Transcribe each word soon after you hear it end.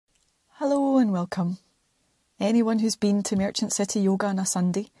Hello and welcome. Anyone who's been to Merchant City Yoga on a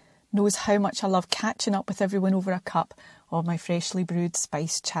Sunday knows how much I love catching up with everyone over a cup of my freshly brewed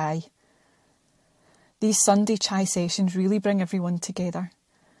spiced chai. These Sunday chai sessions really bring everyone together.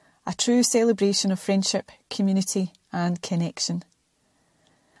 A true celebration of friendship, community and connection.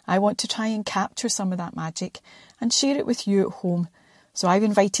 I want to try and capture some of that magic and share it with you at home. So I've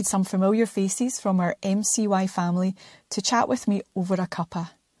invited some familiar faces from our MCY family to chat with me over a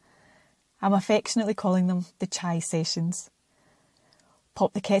cuppa. I'm affectionately calling them the chai sessions.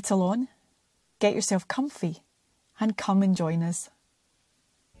 Pop the kettle on, get yourself comfy and come and join us.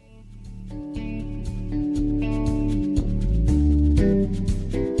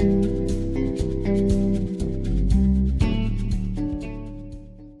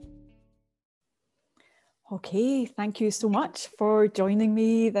 Okay, thank you so much for joining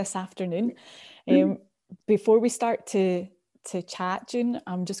me this afternoon. Before we start to chat, June,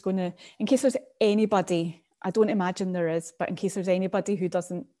 I'm just going to, in case there's anybody, I don't imagine there is, but in case there's anybody who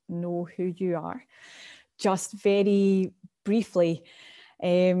doesn't know who you are, just very briefly,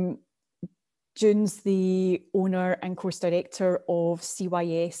 June's the owner and course director of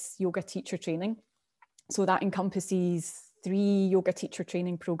CYS Yoga Teacher Training. So that encompasses 3 yoga teacher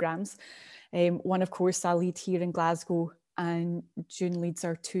training programs. One, of course, I lead here in Glasgow, and June leads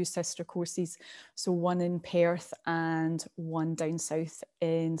our 2 sister courses. So one in Perth and one down south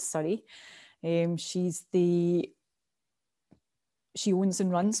in Surrey. She owns and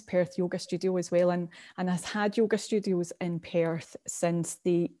runs Perth Yoga Studio as well, and has had yoga studios in Perth since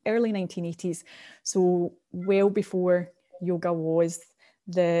the early 1980s. So well before yoga was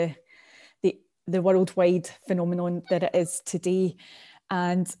the worldwide phenomenon that it is today.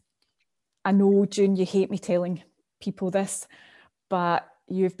 And I know, June, you hate me telling people this, but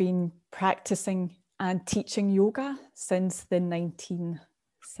you've been practicing and teaching yoga since the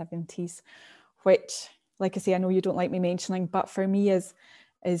 1970s, which, like I say, I know you don't like me mentioning, but for me is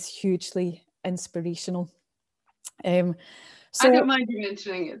hugely inspirational. So I don't mind you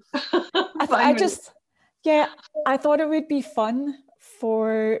mentioning it. I thought it would be fun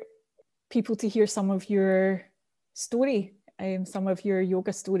for people to hear some of your story, some of your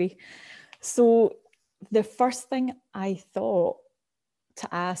yoga story. So the first thing I thought to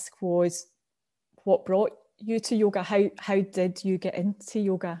ask was, what brought you to yoga? How did you get into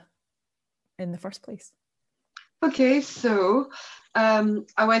yoga in the first place? Okay, so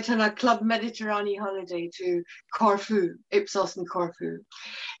I went on a Club Mediterranean holiday to Corfu, Ipsos in Corfu,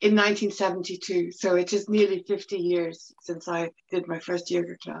 in 1972. So it is nearly 50 years since I did my first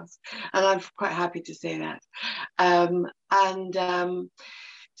yoga class, and I'm quite happy to say that.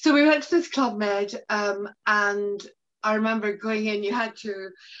 So we went to this Club Med, and I remember going in. You had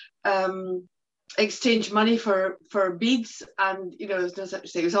to exchange money for beads, and there's no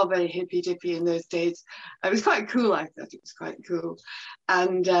such thing. It was all very hippy dippy in those days. It was quite cool. I thought it was quite cool.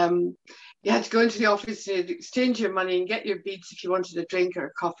 And you had to go into the office to exchange your money and get your beads if you wanted a drink or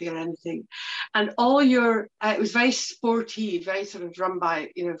a coffee or anything. And all your it was very sporty, very sort of run by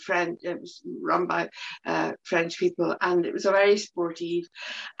French. It was run by French people, and it was a very sporty.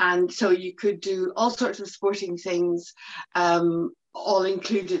 And so you could do all sorts of sporting things, all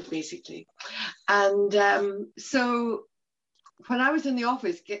included basically. And so when I was in the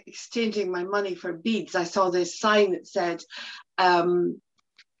office exchanging my money for beads, I saw this sign that said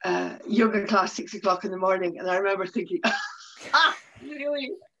yoga class 6 o'clock in the morning, and I remember thinking,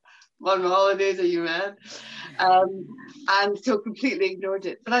 really? On holidays, are you mad? And so completely ignored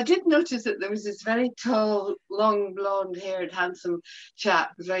it. But I did notice that there was this very tall, long, blonde-haired, handsome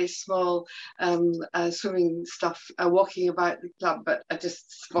chap, very small, swimming stuff, walking about the club. But I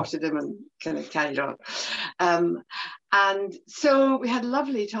just spotted him and kind of carried on. And so we had a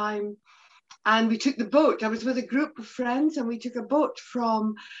lovely time. And we took the boat. I was with a group of friends, and we took a boat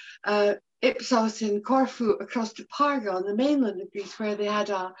from Ipsos in Corfu across to Parga on the mainland of Greece, where they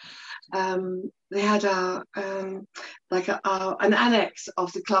had an annex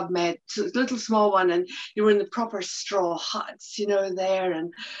of the Club Med, so it was a little small one, and you were in the proper straw huts, there,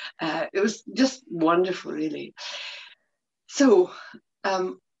 and it was just wonderful, really. So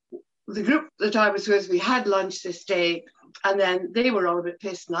the group that I was with, we had lunch this day, and then they were all a bit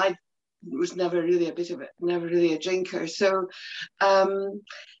pissed, and I was never really a drinker, so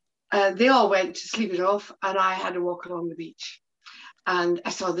they all went to sleep it off, and I had to walk along the beach. And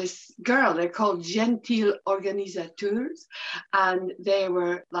I saw this girl, they're called Gentile Organisateurs, and they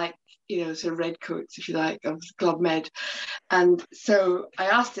were like, sort of redcoats, if you like, of Club Med. And so I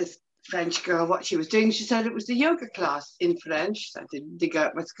asked this French girl what she was doing. She said it was the yoga class in French. So I didn't dig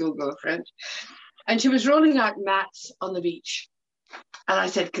out my schoolgirl French. And she was rolling out mats on the beach. And I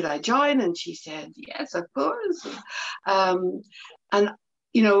said, could I join? And she said, yes, of course. And,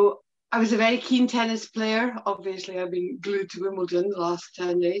 you know, I was a very keen tennis player. Obviously, I've been glued to Wimbledon the last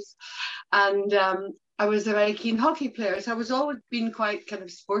 10 days. And I was a very keen hockey player. So I was always been quite kind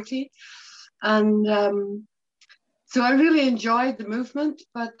of sporty. And so I really enjoyed the movement.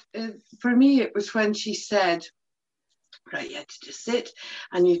 But for me, it was when she said, right, you had to just sit,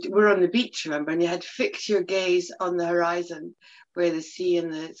 and we're on the beach, remember, and you had to fix your gaze on the horizon where the sea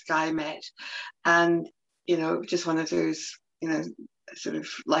and the sky met. And, you know, just one of those, you know, sort of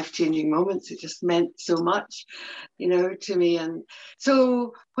life-changing moments. It just meant so much, you know, to me. And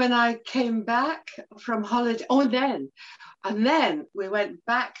so when I came back from holiday, and then we went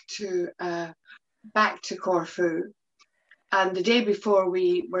back to Corfu. And the day before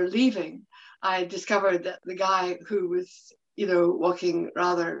we were leaving, I discovered that the guy who was, you know, walking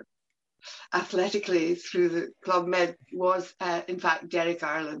rather athletically through the Club Med was, in fact, Derek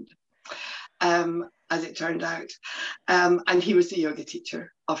Ireland, as it turned out. And he was the yoga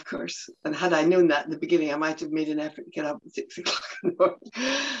teacher, of course. And had I known that in the beginning, I might have made an effort to get up at 6 o'clock in the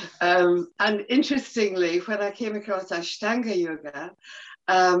morning. And interestingly, when I came across Ashtanga yoga,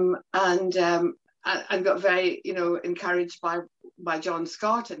 and got very, you know, encouraged by John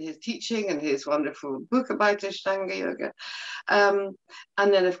Scott and his teaching and his wonderful book about Ashtanga yoga. And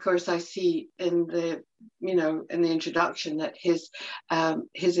then, of course, I see in the introduction that his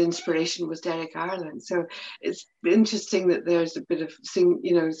inspiration was Derek Ireland. So it's interesting that there's a bit of,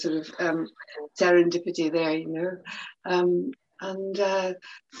 serendipity there, you know.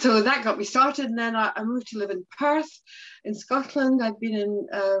 So that got me started, and then I moved to live in Perth, in Scotland. I'd been in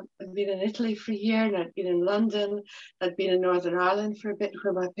Italy for a year, and I'd been in London. I'd been in Northern Ireland for a bit,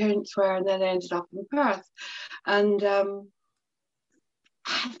 where my parents were, and then I ended up in Perth. And I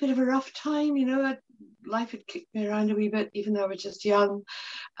had a bit of a rough time, you know. Life had kicked me around a wee bit, even though I was just young.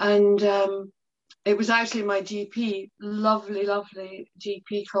 And it was actually my GP, lovely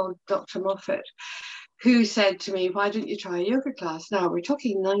GP called Dr. Moffat, who said to me, why don't you try a yoga class? Now, we're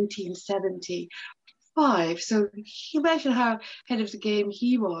talking 1975. So imagine how ahead of the game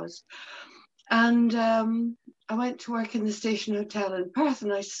he was. And I went to work in the Station Hotel in Perth,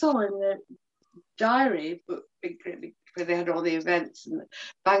 and I saw in the diary book, where they had all the events and the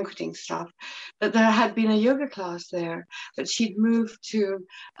banqueting stuff, that there had been a yoga class there, but she'd moved to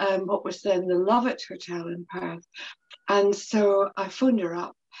what was then the Lovett Hotel in Perth. And so I phoned her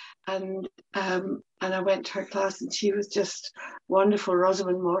up, and I went to her class, and she was just wonderful,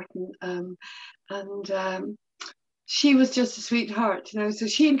 Rosamond Morton, and she was just a sweetheart, you know. So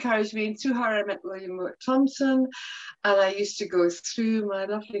she encouraged me, and through her I met William Moore Thompson, and I used to go through my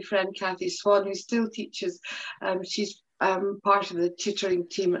lovely friend Kathy Swan, who still teaches. She's part of the tutoring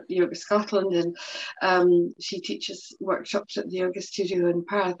team at Yoga Scotland, and she teaches workshops at the Yoga Studio in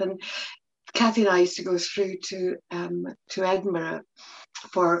Perth. And Kathy and I used to go through to Edinburgh.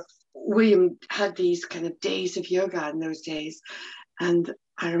 For William had these kind of days of yoga in those days, and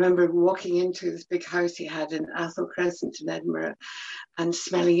I remember walking into this big house he had in Athol Crescent in Edinburgh and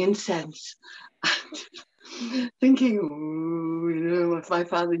smelling incense and thinking, oh, you know, if my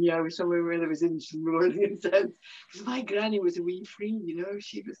father knew I was somewhere where there was incense, because my granny was a wee free, you know,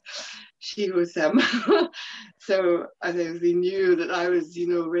 she was so I think they knew that I was, you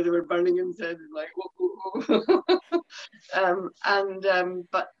know, where they were burning incense, like,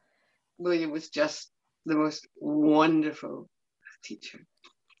 but William was just the most wonderful teacher.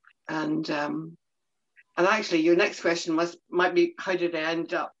 And actually, your next question might be, how did I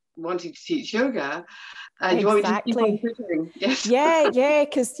end up wanting to teach yoga? And do you want me to keep on teaching? Yes. Yeah,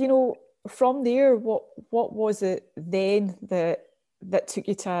 because, you know, from there, what was it then that took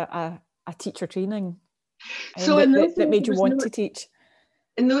you to a teacher training? So that made you want to teach?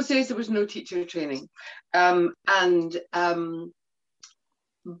 In those days, there was no teacher training,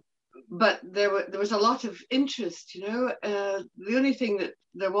 but there was a lot of interest, you know. The only thing that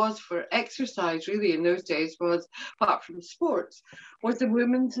there was for exercise really in those days was, apart from sports, was the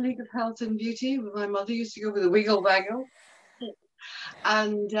Women's League of Health and Beauty. My mother used to go with the Wiggle Waggle,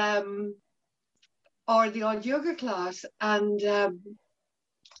 and or the odd yoga class. And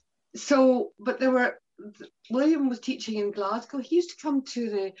William was teaching in Glasgow. He used to come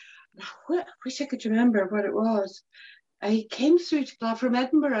to I wish I could remember what it was. He came through from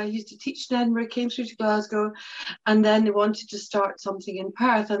Edinburgh. I used to teach in Edinburgh, came through to Glasgow, and then they wanted to start something in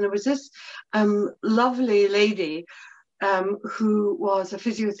Perth. And there was this lovely lady who was a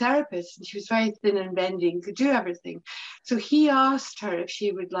physiotherapist, and she was very thin and bending, could do everything. So he asked her if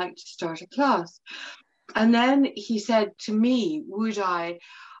she would like to start a class. And then he said to me, would I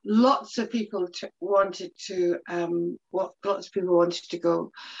lots of people wanted to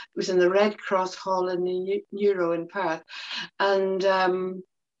go. It was in the Red Cross Hall in the Neuro in Perth, and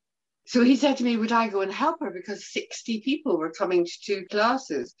so he said to me, would I go and help her, because 60 people were coming to 2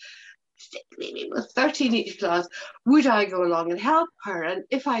 classes, 13 each class. Would I go along and help her? And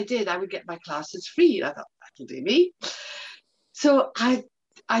if I did, I would get my classes free. I thought, that'll do me. So I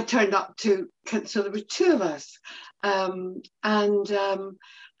turned up to, so there were 2 of us. I mean,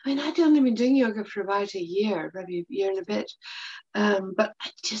 I'd only been doing yoga for about a year, maybe a year and a bit. But I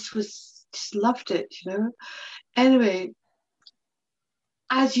just loved it, you know. Anyway,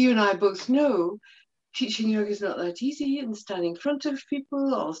 as you and I both know, teaching yoga is not that easy, and standing in front of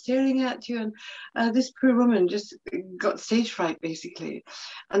people all staring at you. And this poor woman just got stage fright, basically.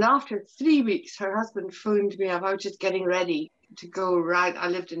 And after 3 weeks, her husband phoned me up. I was just getting ready to go right. I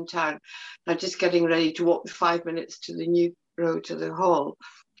lived in town. I was just getting ready to walk the 5 minutes to the new road to the hall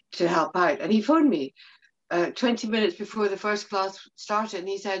to help out. And he phoned me 20 minutes before the first class started, and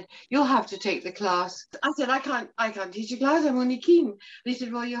he said, you'll have to take the class. I said, I can't teach a class, I'm only keen. And he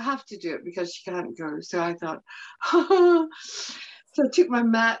said, well, you have to do it because she can't go. So I thought, so I took my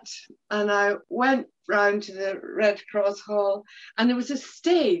mat and I went round to the Red Cross Hall, and there was a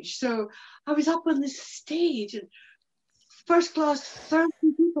stage. So I was up on this stage, and first class, 30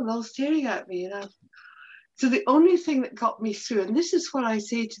 people all staring at me. And so the only thing that got me through, and this is what I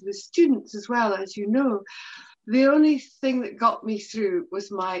say to the students as well, as you know, the only thing that got me through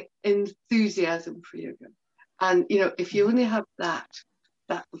was my enthusiasm for yoga. And, you know, if you only have that,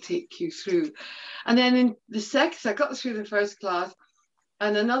 that will take you through. And then in the second, I got through the first class,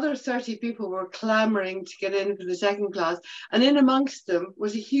 and another 30 people were clamoring to get in for the second class. And in amongst them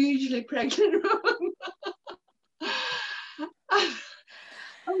was a hugely pregnant woman.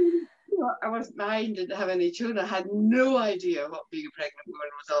 I wasn't married, didn't have any children. I had no idea what being a pregnant woman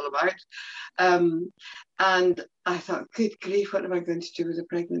was all about. And I thought, good grief, what am I going to do with a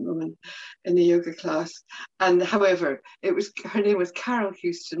pregnant woman in the yoga class? And however, her name was Carol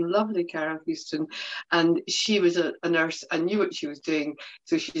Houston, lovely Carol Houston. And she was a nurse and knew what she was doing.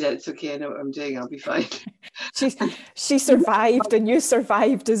 So she said, it's okay, I know what I'm doing, I'll be fine. She survived, and you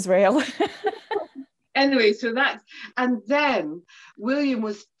survived as well. Anyway, so and then William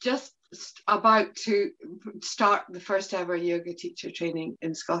was just about to start the first ever yoga teacher training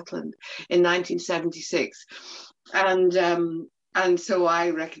in Scotland in 1976. And so I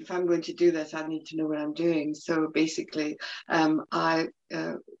reckon, if I'm going to do this, I need to know what I'm doing. So basically, he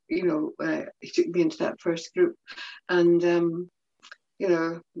took me into that first group, and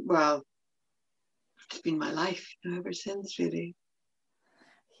well, it's been my life ever since, really.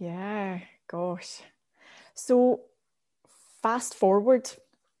 Yeah, gosh. So fast forward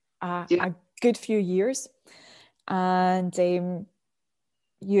a good few years, and you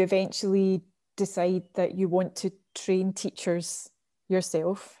eventually decide that you want to train teachers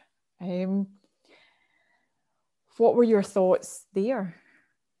yourself. What were your thoughts there?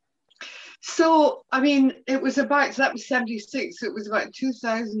 So, I mean, that was 76. It was about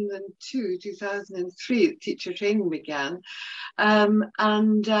 2002, 2003 that teacher training began.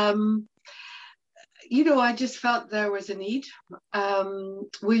 I just felt there was a need.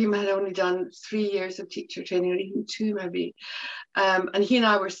 William had only done 3 years of teacher training, or even 2 maybe. And he and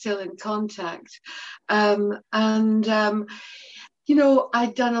I were still in contact. I'd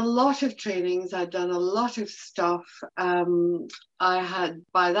done a lot of trainings. I'd done a lot of stuff. I had,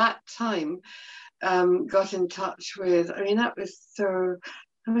 by that time, got in touch with, that was so,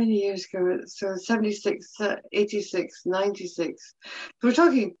 how many years ago? So 76, 86, 96. So we're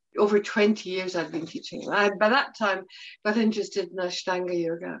talking over 20 years I'd been teaching. I, by that time, got interested in Ashtanga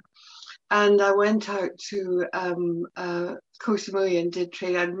yoga. And I went out to Koh Samui and did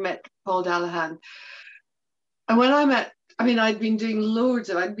training. I'd met Paul Dallahan. And when I'd been doing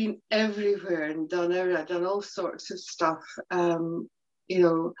I'd been everywhere and I'd done all sorts of stuff, over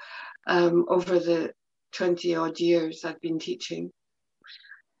the 20 odd years I'd been teaching.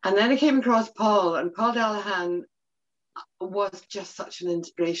 And then I came across Paul, and Paul Dallahan was just such an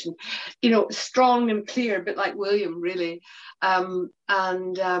inspiration, strong and clear, a bit like William, really. So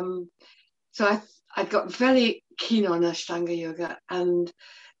I got very keen on Ashtanga yoga. And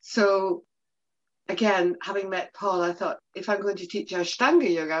so, again, having met Paul, I thought, if I'm going to teach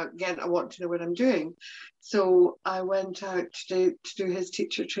Ashtanga yoga, again, I want to know what I'm doing. So I went out to do his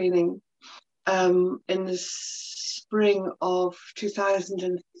teacher training in the spring of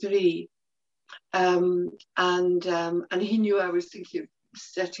 2003. And he knew I was thinking of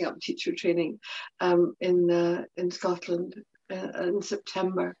setting up teacher training in Scotland in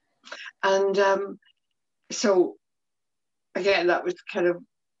September. And so, again, that was kind of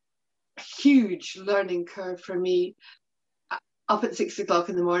huge learning curve for me up at 6 o'clock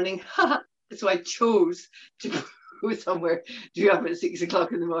in the morning. So I chose to go somewhere to be up at 6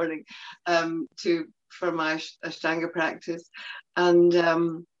 o'clock in the morning for my Ashtanga practice. And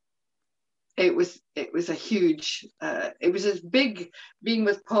it was a huge, it was as big, being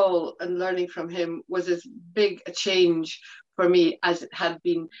with Paul and learning from him was as big a change for me as it had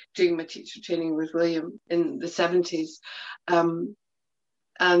been doing my teacher training with William in the 70s.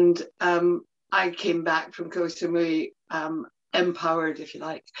 I came back from Koh Samui empowered, if you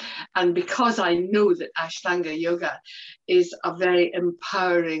like. And because I know that Ashtanga yoga is a very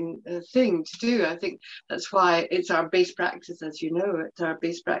empowering thing to do, I think that's why it's our base practice, as you know, it's our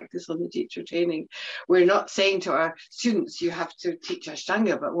base practice on the teacher training. We're not saying to our students, you have to teach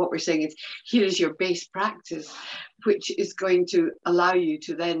Ashtanga, but what we're saying is, here is your base practice, which is going to allow you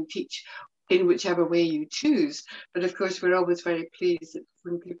to then teach in whichever way you choose. But of course, we're always very pleased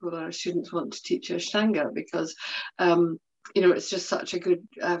when people, our students, want to teach Ashtanga, because you know, it's just such a good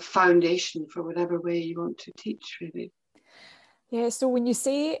foundation for whatever way you want to teach, really. Yeah, so when you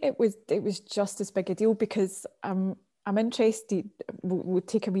say it was just as big a deal, because I'm interested, we'll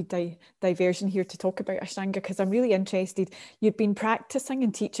take a wee diversion here to talk about Ashtanga, because I'm really interested. You'd been practicing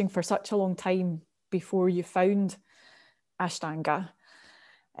and teaching for such a long time before you found Ashtanga,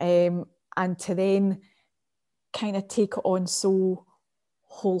 and to then kind of take it on so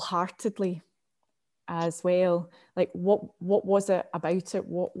wholeheartedly as well. Like, what was it about it?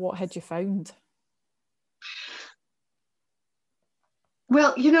 What had you found?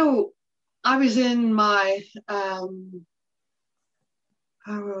 Well, you know, I was in my how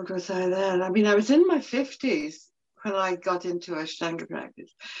old was I then? I mean, I was in my 50s when I got into Ashtanga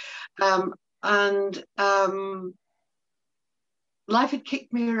practice, and life had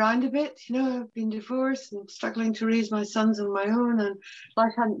kicked me around a bit. You know, I've been divorced and struggling to raise my sons on my own, and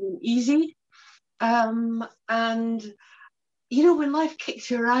life hadn't been easy. And you know, when life kicks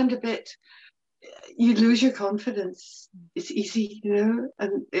you around a bit, you lose your confidence. It's easy, you know,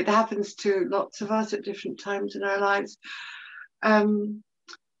 and it happens to lots of us at different times in our lives. But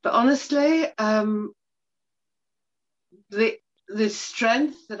honestly, the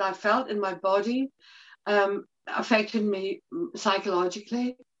strength that I felt in my body affected me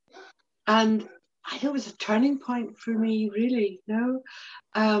psychologically, and I think it was a turning point for me, really, you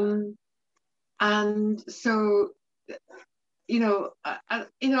know. And so, you know, I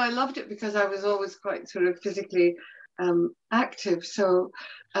loved it because I was always quite sort of physically active. So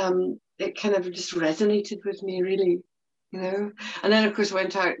it kind of just resonated with me, really, you know. And then, of course,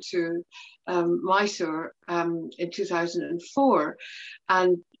 went out to Mysore in 2004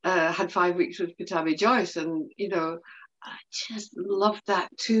 and had 5 weeks with Pattabhi Jois. And, you know, I just loved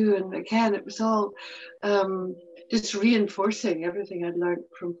that too. And again, it was all just reinforcing everything I'd learned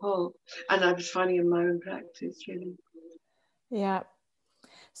from Paul. And I was finding in my own practice, really. Yeah.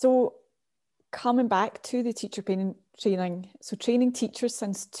 So coming back to the teacher training, so training teachers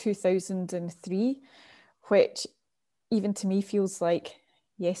since 2003, which even to me feels like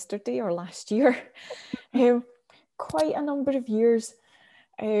yesterday or last year. Quite a number of years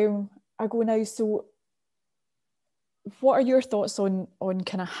ago now. So what are your thoughts on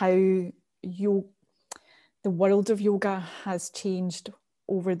kind of how the world of yoga has changed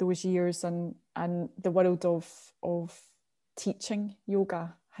over those years, and the world of teaching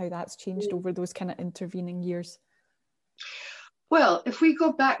yoga, how that's changed over those kind of intervening years? Well, if we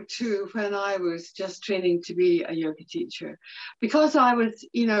go back to when I was just training to be a yoga teacher, because I was,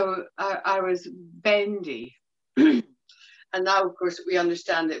 you know, I was bendy, and now, of course, we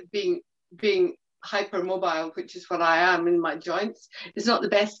understand that being hypermobile, which is what I am in my joints, is not the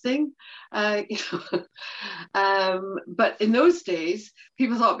best thing. You know, but in those days,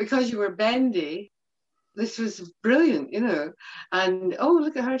 people thought because you were bendy, this was brilliant, you know, and oh,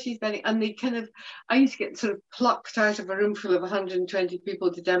 look at her, she's bending. And they kind of, I used to get sort of plucked out of a room full of 120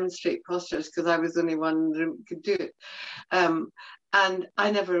 people to demonstrate postures because I was the only one in the room who could do it. And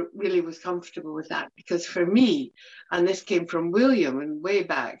I never really was comfortable with that, because for me, and this came from William and way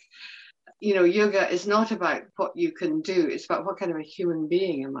back, you know, yoga is not about what you can do. It's about what kind of a human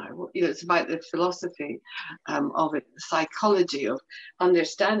being am I? You know, it's about the philosophy of it, the psychology of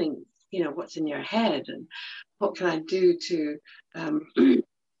understanding, you know, what's in your head and what can I do to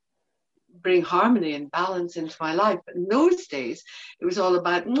bring harmony and balance into my life. But in those days, it was all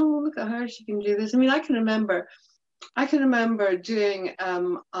about, oh, look at her, she can do this. I mean, I can remember doing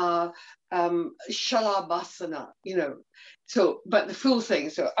Shalabhasana, you know, so, but the full thing.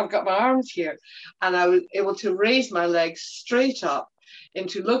 So I've got my arms here and I was able to raise my legs straight up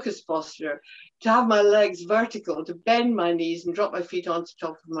into locust posture, to have my legs vertical, to bend my knees and drop my feet onto the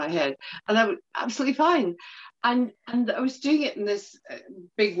top of my head. And I was absolutely fine. And I was doing it in this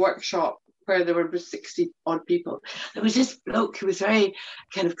big workshop where there were 60 odd people. There was this bloke who was very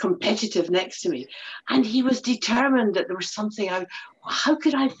kind of competitive next to me. And he was determined that there was something how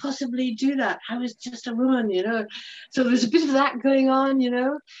could I possibly do that? I was just a woman, you know. So there was a bit of that going on, you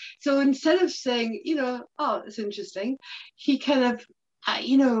know. So instead of saying, you know, oh, it's interesting, he kind of,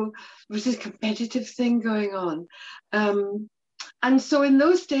 you know, there was this competitive thing going on. And so in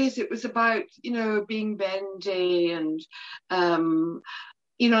those days, it was about, you know, being bendy and,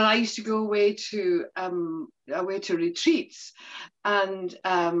 you know, I used to go away to retreats, and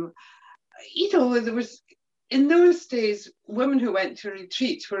you know, there was, in those days, women who went to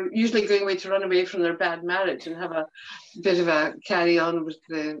retreats were usually going away to run away from their bad marriage and have a bit of a carry on with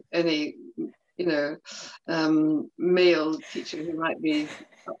any, you know, male teacher who might be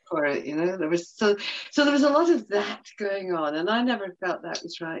up for it. You know, there was so there was a lot of that going on, and I never felt that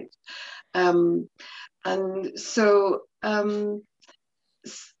was right. And so.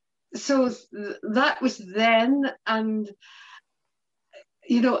 So that was then, and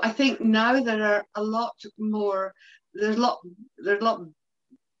you know, I think now there are a lot more. There's a lot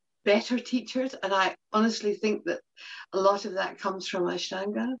better teachers, and I honestly think that a lot of that comes from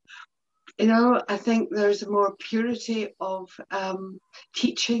Ashtanga. You know, I think there's more purity of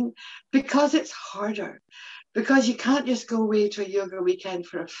teaching because it's harder. Because you can't just go away to a yoga weekend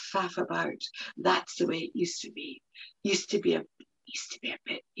for a faff about. That's the way it used to be. Used to be a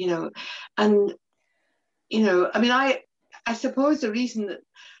bit, you know. And you know, I mean, I suppose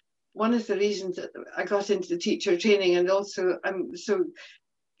one of the reasons that I got into the teacher training, and also I'm so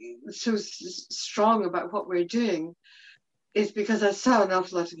strong about what we're doing, is because I saw an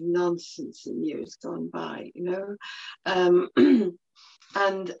awful lot of nonsense in years gone by, you know.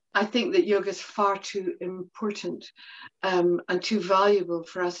 And I think that yoga is far too important and too valuable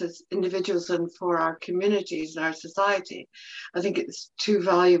for us as individuals and for our communities and our society. I think it's too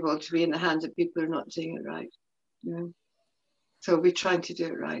valuable to be in the hands of people who are not doing it right. You know? So we're trying to do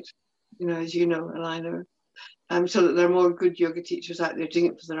it right, you know, as you know, and I know, so that there are more good yoga teachers out there doing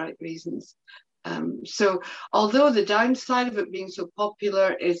it for the right reasons. So although the downside of it being so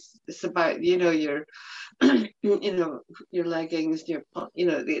popular is it's about, you know, your you know, your leggings, you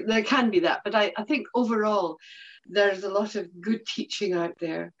know, there can be that, but I think overall there's a lot of good teaching out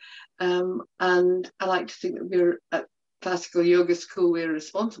there, and I like to think that we're at Classical Yoga School, we're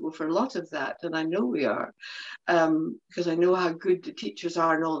responsible for a lot of that, and I know we are, because I know how good the teachers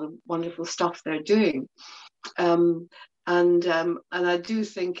are and all the wonderful stuff they're doing. And I do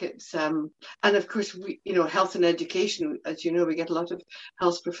think it's and of course we, you know, health and education, as you know, we get a lot of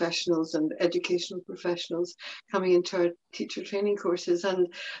health professionals and educational professionals coming into our teacher training courses,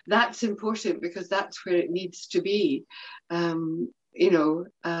 and that's important because that's where it needs to be, you know,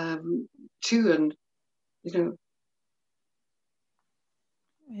 too, and you know.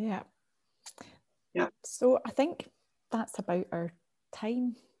 Yeah. So I think that's about our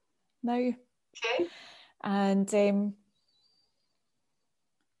time now. Okay. And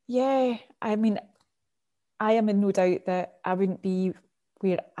yeah, I mean, I am in no doubt that I wouldn't be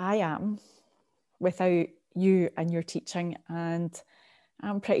where I am without you and your teaching, and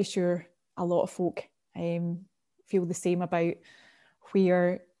I'm pretty sure a lot of folk feel the same about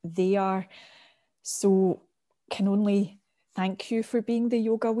where they are. So can only thank you for being the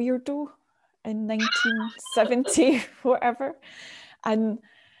yoga weirdo in 1970, whatever, and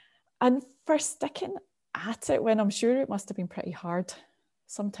for sticking at it when I'm sure it must have been pretty hard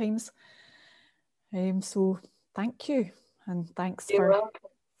sometimes. So thank you, and thanks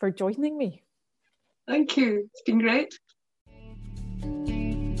for joining me. Thank you. It's been great.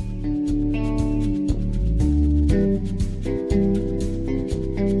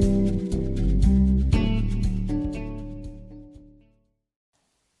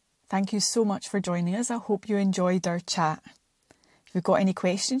 Thank you so much for joining us. I hope you enjoyed our chat. If you've got any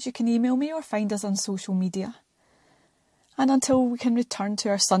questions, you can email me or find us on social media. And until we can return to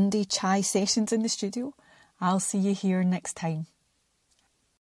our Sunday chai sessions in the studio, I'll see you here next time.